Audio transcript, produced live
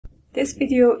This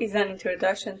video is an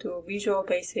introduction to Visual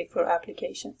Basic for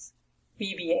Applications,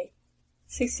 VBA.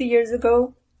 60 years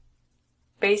ago,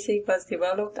 BASIC was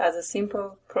developed as a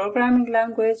simple programming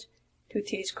language to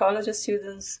teach college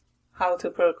students how to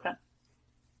program.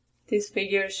 This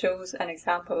figure shows an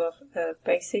example of a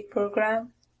BASIC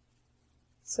program.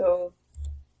 So,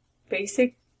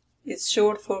 BASIC is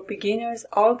short for Beginner's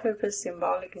All-Purpose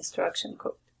Symbolic Instruction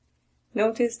Code.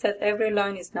 Notice that every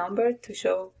line is numbered to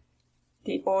show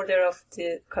the order of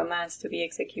the commands to be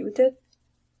executed,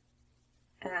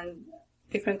 and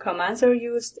different commands are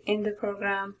used in the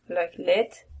program, like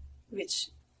let, which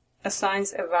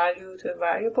assigns a value to a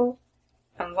variable,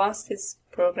 and once this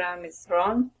program is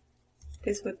run,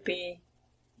 this would be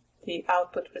the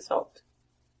output result.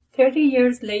 30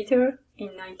 years later,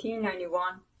 in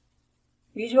 1991,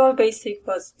 Visual Basic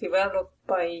was developed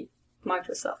by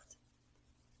Microsoft,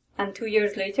 and 2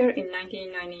 years later, in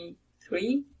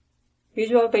 1993,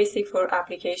 Visual Basic for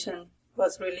Application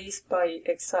was released by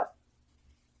Excel.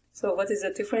 So what is the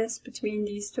difference between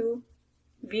these two?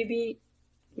 VB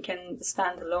can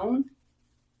stand alone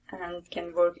and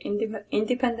can work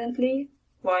independently,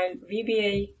 while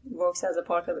VBA works as a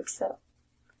part of Excel.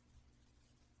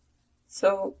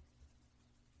 So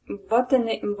what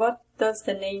does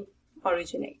the name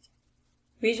originate?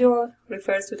 Visual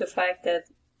refers to the fact that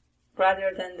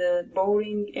rather than the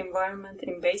boring environment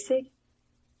in BASIC,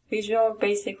 Visual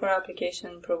Basic for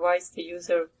Application provides the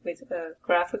user with a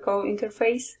graphical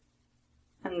interface,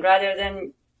 and rather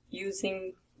than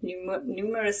using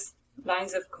numerous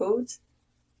lines of code,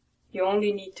 you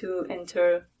only need to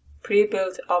enter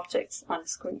pre-built objects on the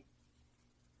screen.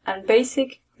 And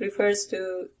BASIC refers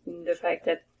to the fact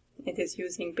that it is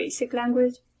using BASIC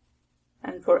language,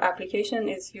 and for application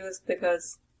is used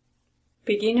because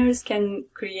beginners can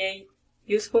create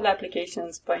useful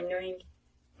applications by knowing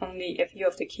only a few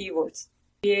of the keywords.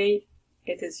 VBA,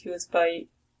 it is used by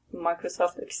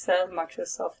Microsoft Excel,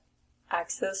 Microsoft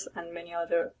Access, and many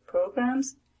other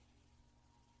programs.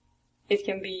 It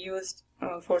can be used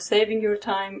for saving your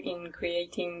time in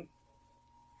creating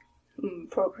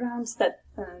programs that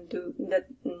do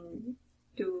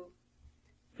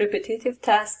repetitive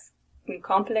tasks and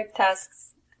complex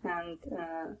tasks, and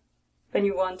when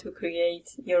you want to create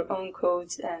your own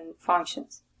codes and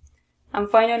functions. And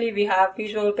finally, we have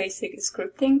Visual Basic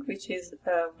Scripting, which is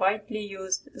a widely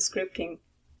used scripting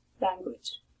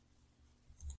language.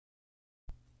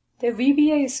 The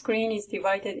VBA screen is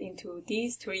divided into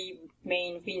these three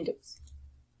main windows.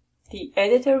 The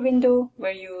Editor window,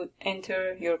 where you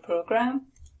enter your program.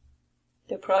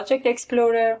 The Project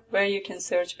Explorer, where you can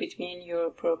search between your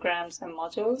programs and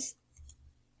modules.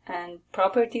 And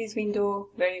Properties window,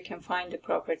 where you can find the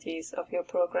properties of your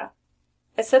program.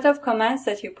 A set of commands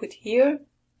that you put here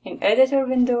in Editor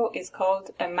window is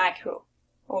called a macro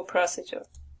or procedure.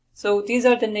 So these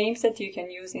are the names that you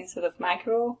can use instead of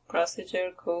macro: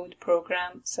 procedure, code,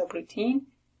 program, subroutine.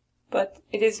 But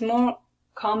it is more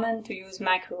common to use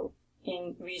macro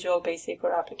in Visual Basic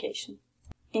for Application.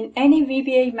 In any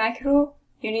VBA macro,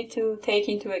 you need to take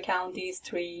into account these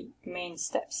three main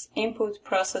steps: input,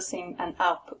 processing, and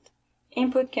output.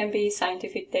 Input can be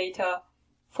scientific data,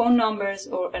 phone numbers,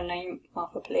 or a name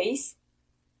of a place.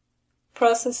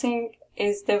 Processing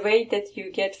is the way that you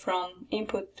get from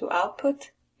input to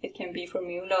output. It can be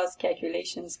formulas,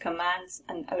 calculations, commands,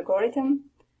 and algorithm.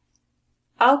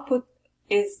 Output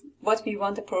is what we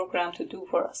want the program to do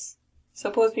for us.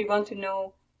 Suppose we want to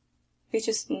know which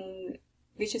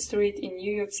street in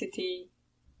New York City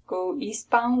go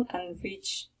eastbound and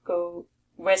which go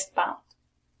westbound.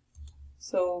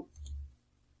 So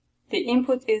the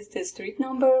input is the street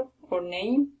number or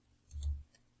name.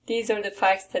 These are the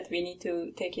facts that we need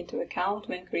to take into account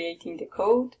when creating the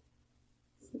code.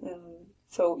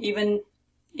 So even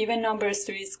number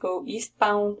streets go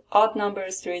eastbound, odd number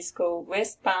streets go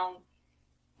westbound.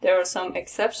 There are some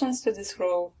exceptions to this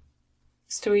rule.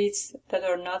 Streets that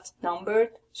are not numbered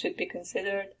should be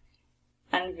considered,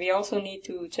 and we also need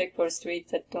to check for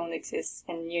streets that don't exist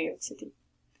in New York City.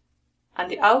 And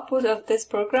the output of this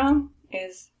program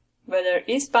is whether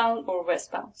eastbound or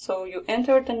westbound. So you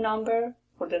enter the number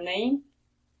or the name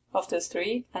of the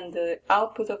street, and the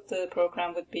output of the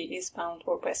program would be eastbound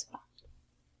or westbound.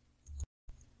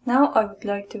 Now I would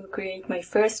like to create my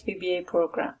first VBA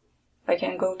program. I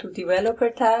can go to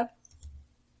Developer tab,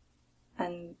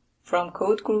 and from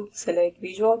Code Group select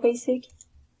Visual Basic,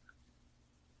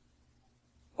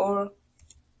 or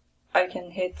I can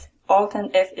hit Alt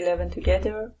and F11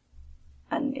 together,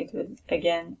 and it will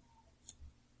again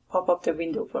pop up the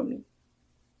window for me.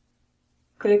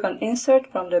 Click on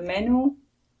Insert from the menu,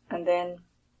 and then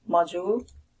Module.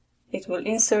 It will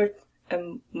insert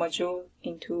a module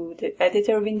into the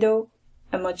editor window.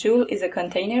 A module is a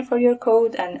container for your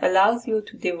code and allows you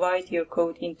to divide your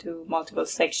code into multiple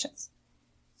sections.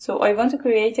 So I want to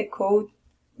create a code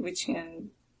which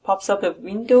pops up a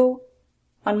window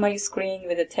on my screen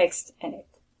with a text in it.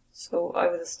 So I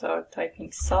will start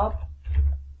typing sub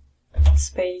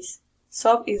space.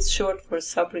 Sub is short for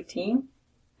subroutine,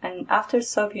 and after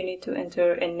sub you need to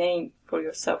enter a name for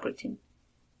your subroutine.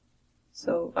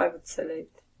 So I would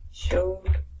select show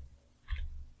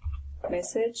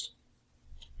message,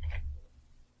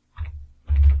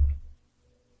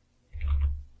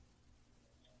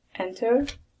 enter,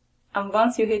 and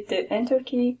once you hit the enter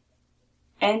key,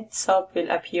 end sub will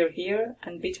appear here,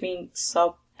 and between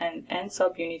sub and end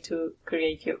sub you need to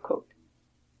create your code.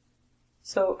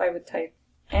 So I would type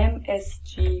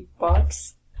MSG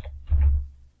box,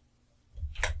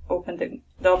 open the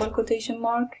double quotation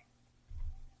mark,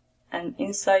 and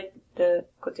inside the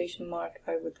quotation mark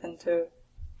I would enter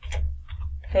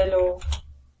hello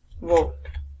world.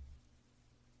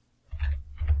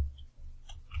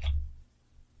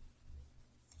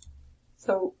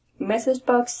 So message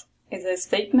box is a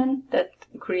statement that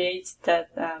creates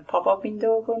that pop-up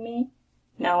window for me.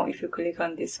 Now if you click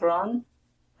on this run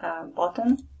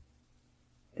button,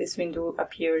 this window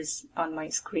appears on my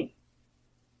screen.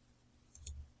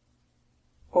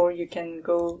 Or you can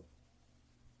go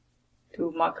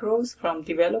to macros from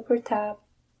developer tab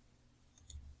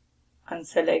and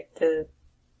select the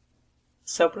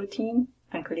subroutine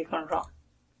and click on run.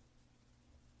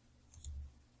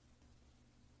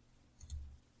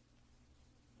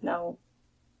 Now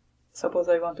suppose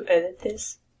I want to edit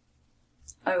this,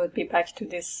 I would be back to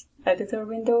this editor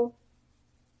window.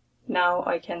 Now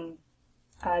I can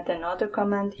add another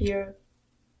command here,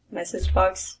 message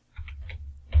box,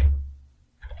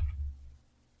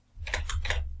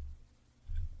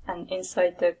 and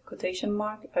inside the quotation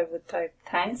mark I would type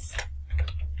thanks.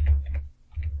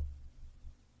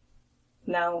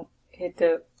 Now hit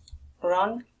the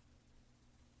run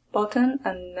button,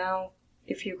 and now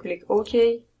if you click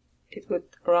OK, it would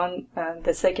run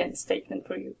the second statement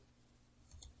for you.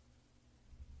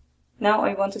 Now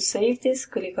I want to save this,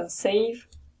 click on save,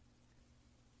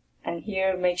 and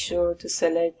here make sure to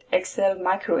select Excel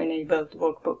macro enabled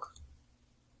workbook,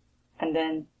 and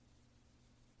then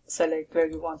select where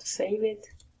you want to save it,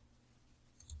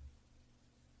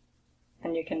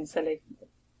 and you can select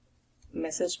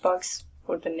message box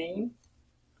for the name,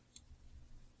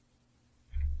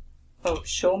 or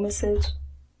show message,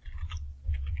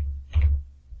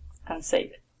 and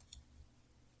save it.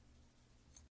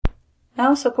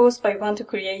 Now suppose I want to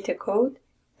create a code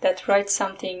that writes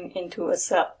something into a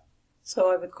cell.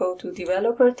 So I would go to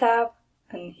developer tab,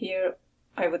 and here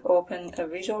I would open a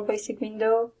Visual Basic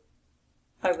window.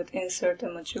 I would insert a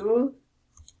module,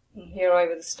 and here I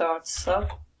will start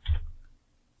sub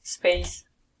space.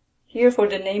 Here for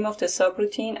the name of the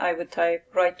subroutine I would type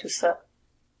write to sub.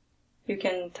 You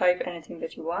can type anything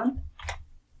that you want.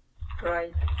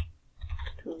 Write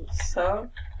to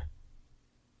sub,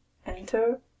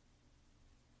 enter,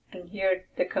 and here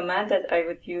the command that I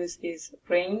would use is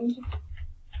range,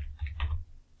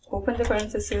 open the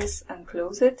parenthesis and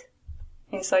close it.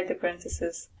 Inside the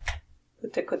parenthesis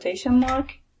put the quotation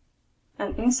mark,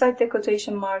 and inside the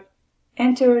quotation mark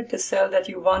enter the cell that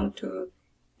you want to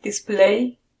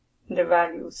display the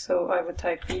value. So I would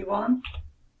type B1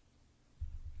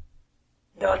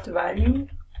 dot value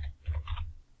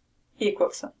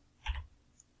equals 1.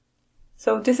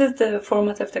 So this is the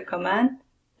format of the command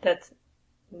that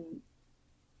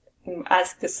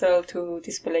asks the cell to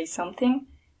display something.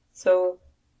 So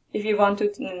if you want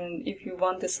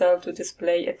the cell to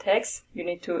display a text, you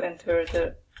need to enter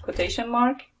the quotation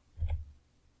mark,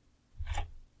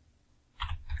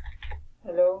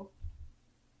 hello,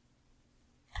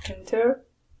 enter.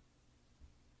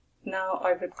 Now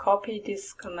I will copy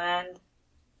this command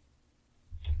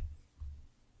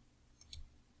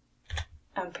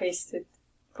and paste it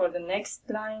for the next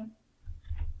line.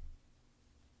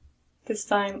 This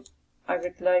time I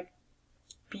would like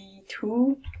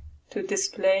B2 to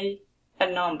display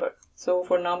a number. So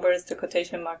for numbers the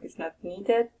quotation mark is not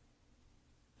needed.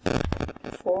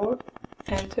 4,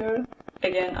 enter.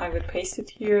 Again I will paste it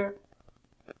here,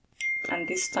 and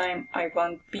this time I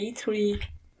want B3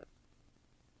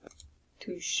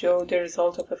 to show the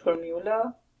result of a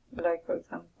formula, like for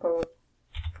example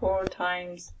 4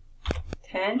 times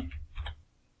 10.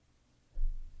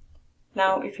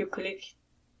 Now if you click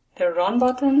the run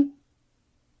button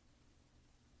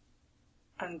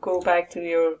and go back to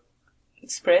your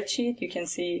spreadsheet, you can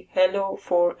see hello,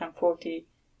 4 and 40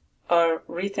 are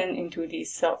written into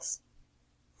these cells.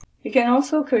 You can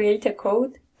also create a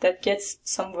code that gets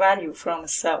some value from a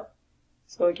cell.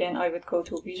 So again, I would go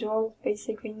to Visual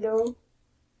Basic window.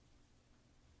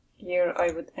 Here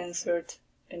I would insert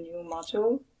a new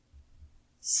module,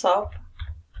 sub,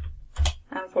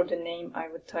 and for the name I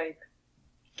would type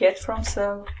get from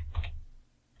cell,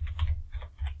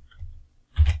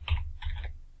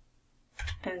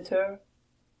 enter.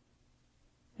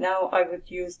 Now I would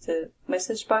use the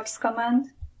message box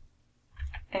command,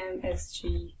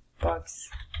 msg box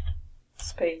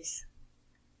space,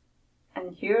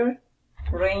 and here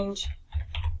range,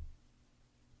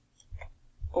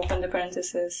 open the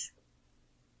parenthesis,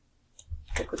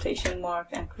 the quotation mark,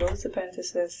 and close the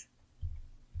parenthesis,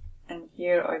 and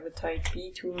here I would type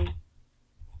b2,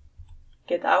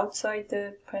 get outside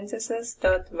the parenthesis,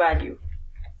 dot value,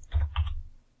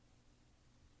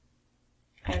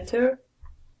 enter.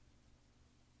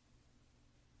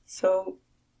 So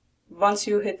once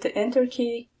you hit the enter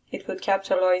key, it would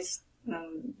capitalize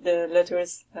the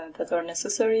letters that are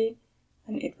necessary,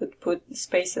 and it would put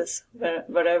spaces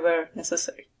wherever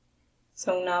necessary.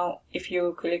 So now if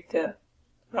you click the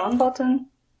run button,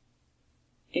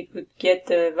 it would get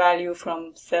the value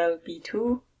from cell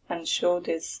B2 and show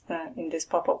this in this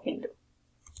pop-up window.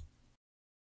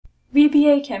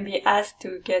 VBA can be asked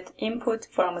to get input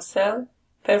from a cell,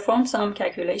 perform some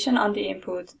calculation on the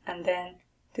input, and then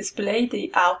display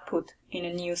the output in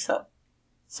a new cell.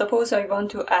 Suppose I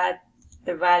want to add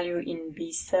the value in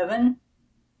B7,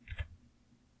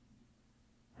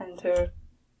 enter,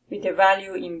 with the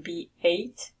value in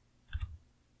B8,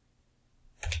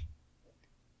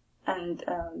 and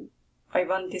I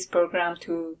want this program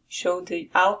to show the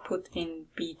output in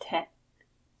B10.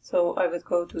 So I would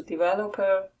go to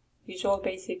Developer, Visual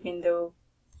Basic window,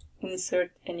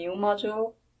 insert a new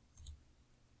module,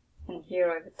 and here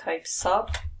I would type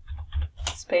sub,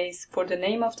 space. For the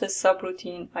name of the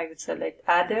subroutine, I would select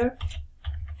adder,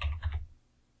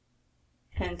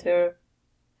 enter,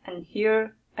 and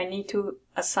here I need to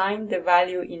assign the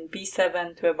value in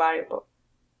B7 to a variable.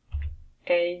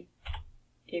 A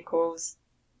equals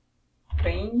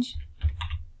range,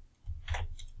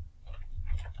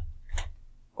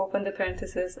 open the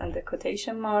parenthesis and the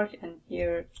quotation mark, and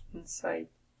here inside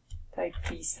type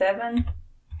B7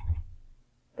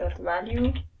 dot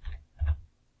value,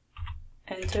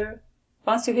 enter.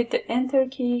 Once you hit the enter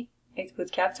key, it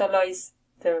would capitalize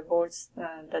the words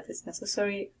that is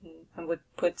necessary and would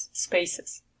put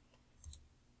spaces.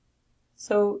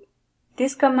 So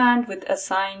this command would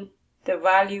assign the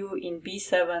value in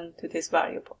B7 to this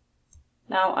variable.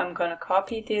 Now I'm going to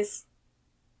copy this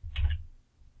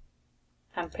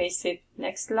and paste it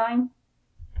next line.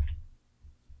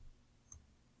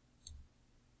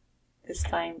 This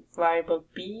time variable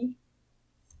B,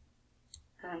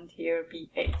 and here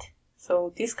B8.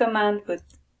 So this command would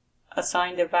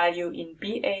assign the value in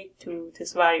B8 to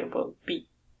this variable B.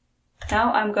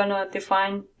 Now I'm gonna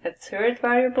define a third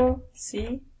variable,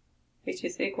 C, which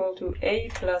is equal to A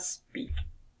plus B.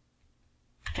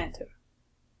 Enter.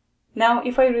 Now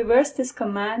if I reverse this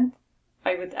command,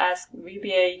 I would ask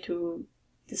VBA to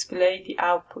display the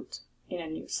output in a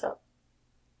new cell.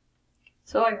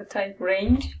 So I would type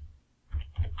range,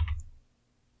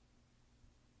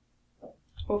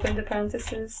 open the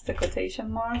parenthesis, the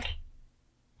quotation mark,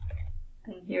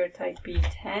 and here type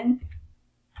B10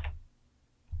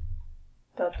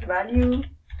 dot value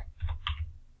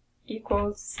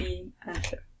equals C,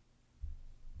 enter.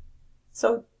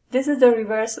 So this is the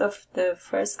reverse of the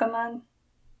first command,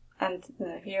 and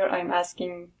here I'm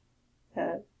asking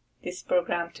this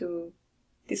program to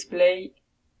display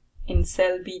in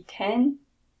cell B10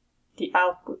 the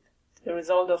output, the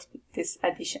result of this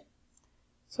addition.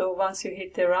 So once you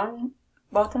hit the run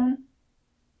button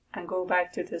and go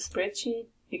back to the spreadsheet,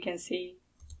 you can see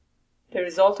the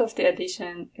result of the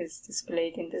addition is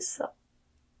displayed in this cell.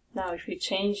 Now if you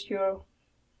change your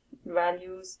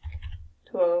values,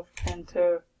 12,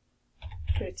 enter,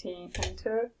 13,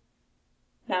 enter.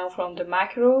 Now from the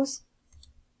macros,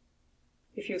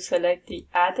 if you select the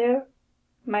adder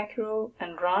macro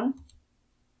and run,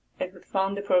 it would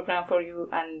run the program for you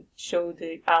and show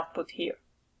the output here.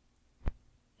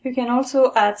 You can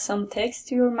also add some text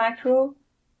to your macro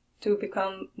to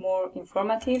become more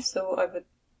informative. So I would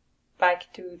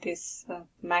back to this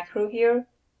macro here.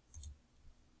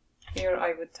 Here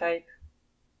I would type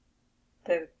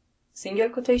the single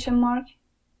quotation mark,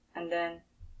 and then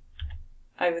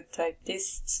I would type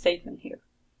this statement here.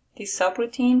 This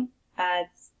subroutine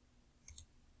adds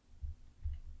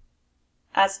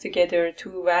together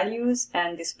two values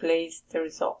and displays the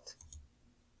result.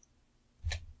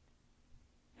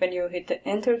 When you hit the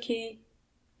enter key,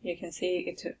 you can see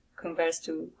it converts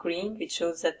to green, which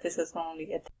shows that this is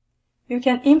only a text. You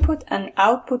can input and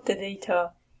output the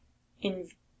data in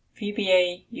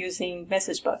VBA using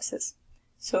message boxes.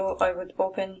 So I would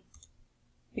open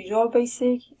Visual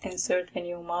Basic, insert a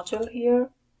new module here,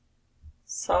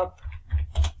 sub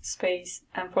space,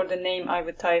 and for the name I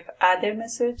would type adder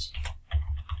message.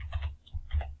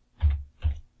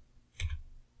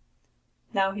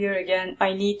 Now here again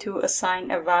I need to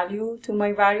assign a value to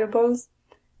my variables.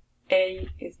 A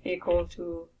is equal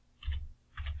to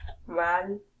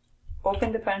val,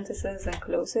 open the parentheses and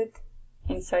close it.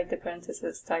 Inside the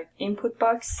parentheses type input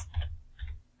box,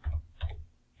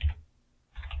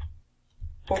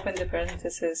 open the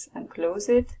parentheses and close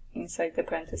it. Inside the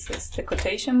parentheses the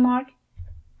quotation mark,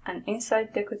 and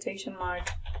inside the quotation mark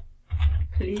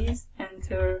please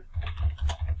enter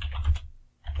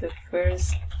the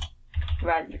first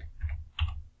value.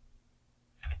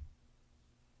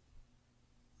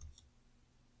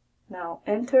 Now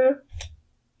enter.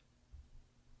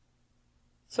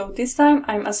 So this time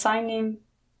I'm assigning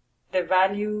the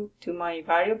value to my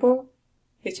variable,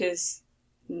 which is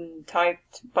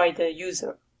typed by the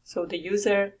user. So the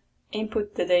user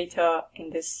input the data in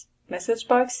this message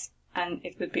box and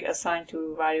it would be assigned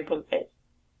to variable A.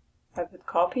 I would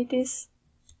copy this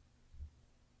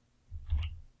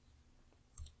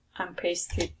and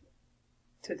paste it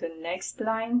to the next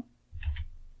line.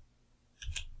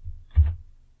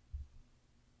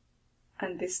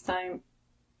 And this time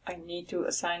I need to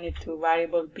assign it to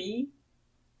variable B.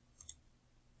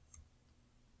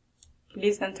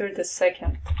 Please enter the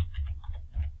second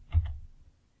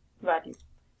value.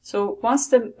 So once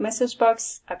the message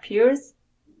box appears,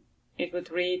 it would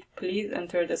read, please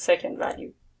enter the second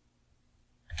value.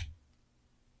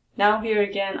 Now here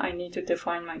again I need to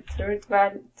define my third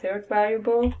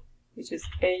variable, which is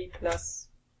A plus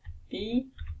B.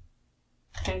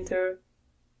 Enter.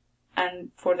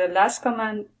 And for the last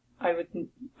command I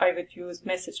would use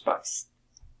message box.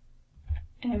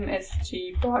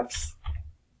 MSG box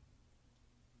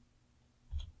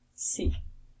C.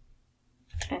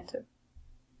 Enter.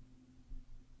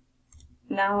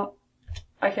 Now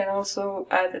I can also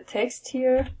add a text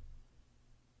here.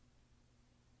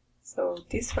 So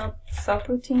this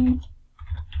subroutine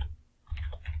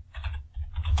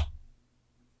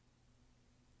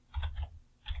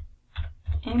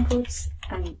inputs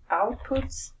and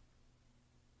outputs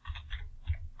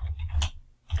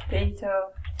data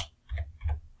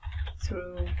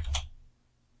through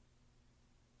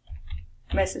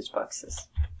message boxes.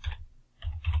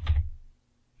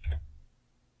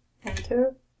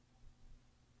 Enter.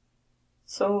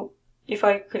 So if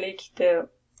I click the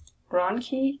run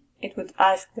key, it would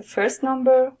ask the first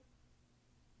number,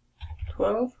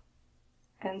 12,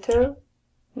 enter.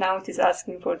 Now it is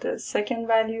asking for the second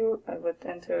value, I would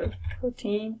enter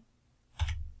 14,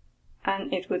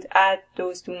 and it would add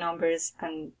those two numbers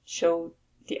and show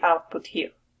the output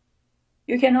here.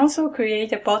 You can also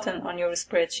create a button on your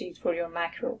spreadsheet for your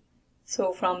macro.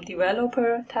 So from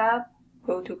Developer tab,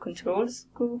 go to Controls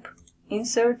group,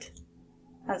 Insert,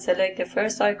 and select the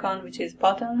first icon, which is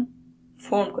Button,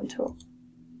 Form Control.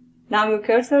 Now your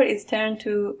cursor is turned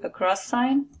to a cross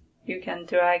sign. You can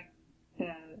drag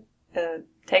a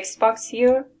text box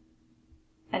here,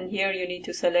 and here you need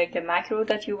to select the macro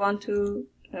that you want to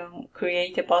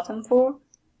create a button for.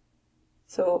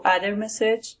 So adder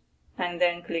message, and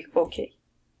then click OK.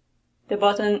 The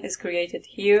button is created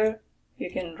here.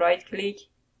 You can right click,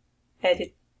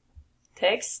 edit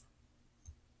text,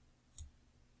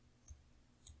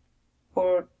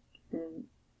 or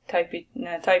type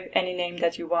any name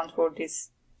that you want for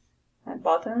this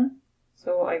button.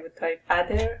 So I would type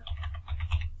adder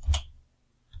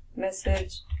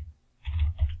message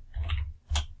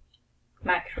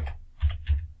macro.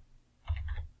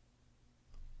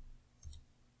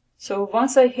 So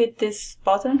once I hit this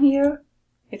button here,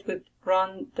 it would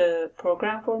run the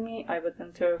program for me. I would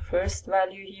enter first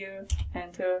value here,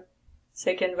 enter,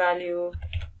 second value,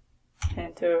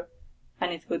 enter,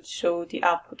 and it would show the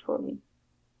output for me.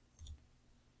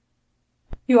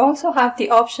 You also have the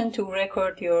option to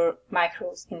record your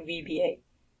macros in VBA.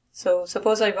 So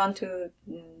suppose I want to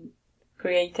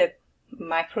create a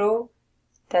macro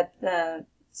that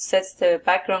sets the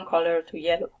background color to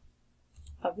yellow.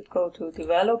 I would go to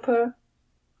Developer.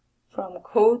 From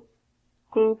Code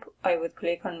group, I would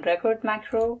click on Record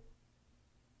Macro.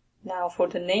 Now for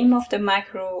the name of the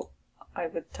macro, I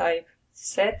would type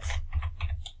set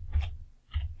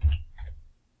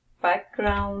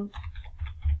background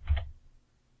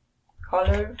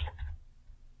color,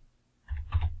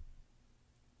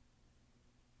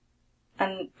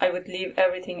 and I would leave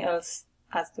everything else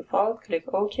as default. Click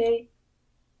OK.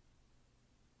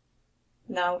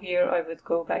 Now here I would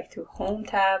go back to Home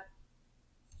tab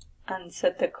and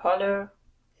set the color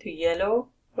to yellow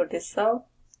for this cell.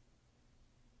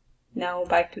 Now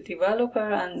back to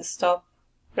developer and stop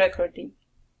recording.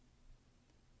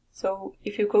 So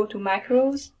if you go to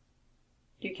macros,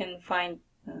 you can find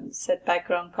set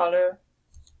background color,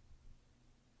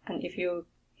 and if you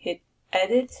hit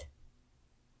edit,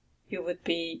 you would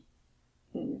be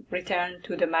returned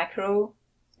to the macro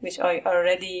which I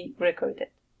already recorded.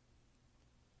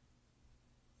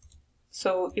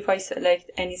 So if I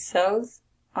select any cells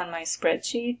on my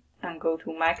spreadsheet and go to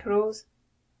macros,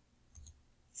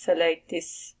 select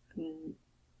this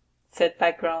set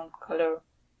background color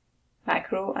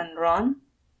macro and run,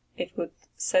 it would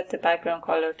set the background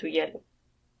color to yellow.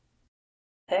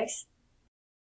 Text,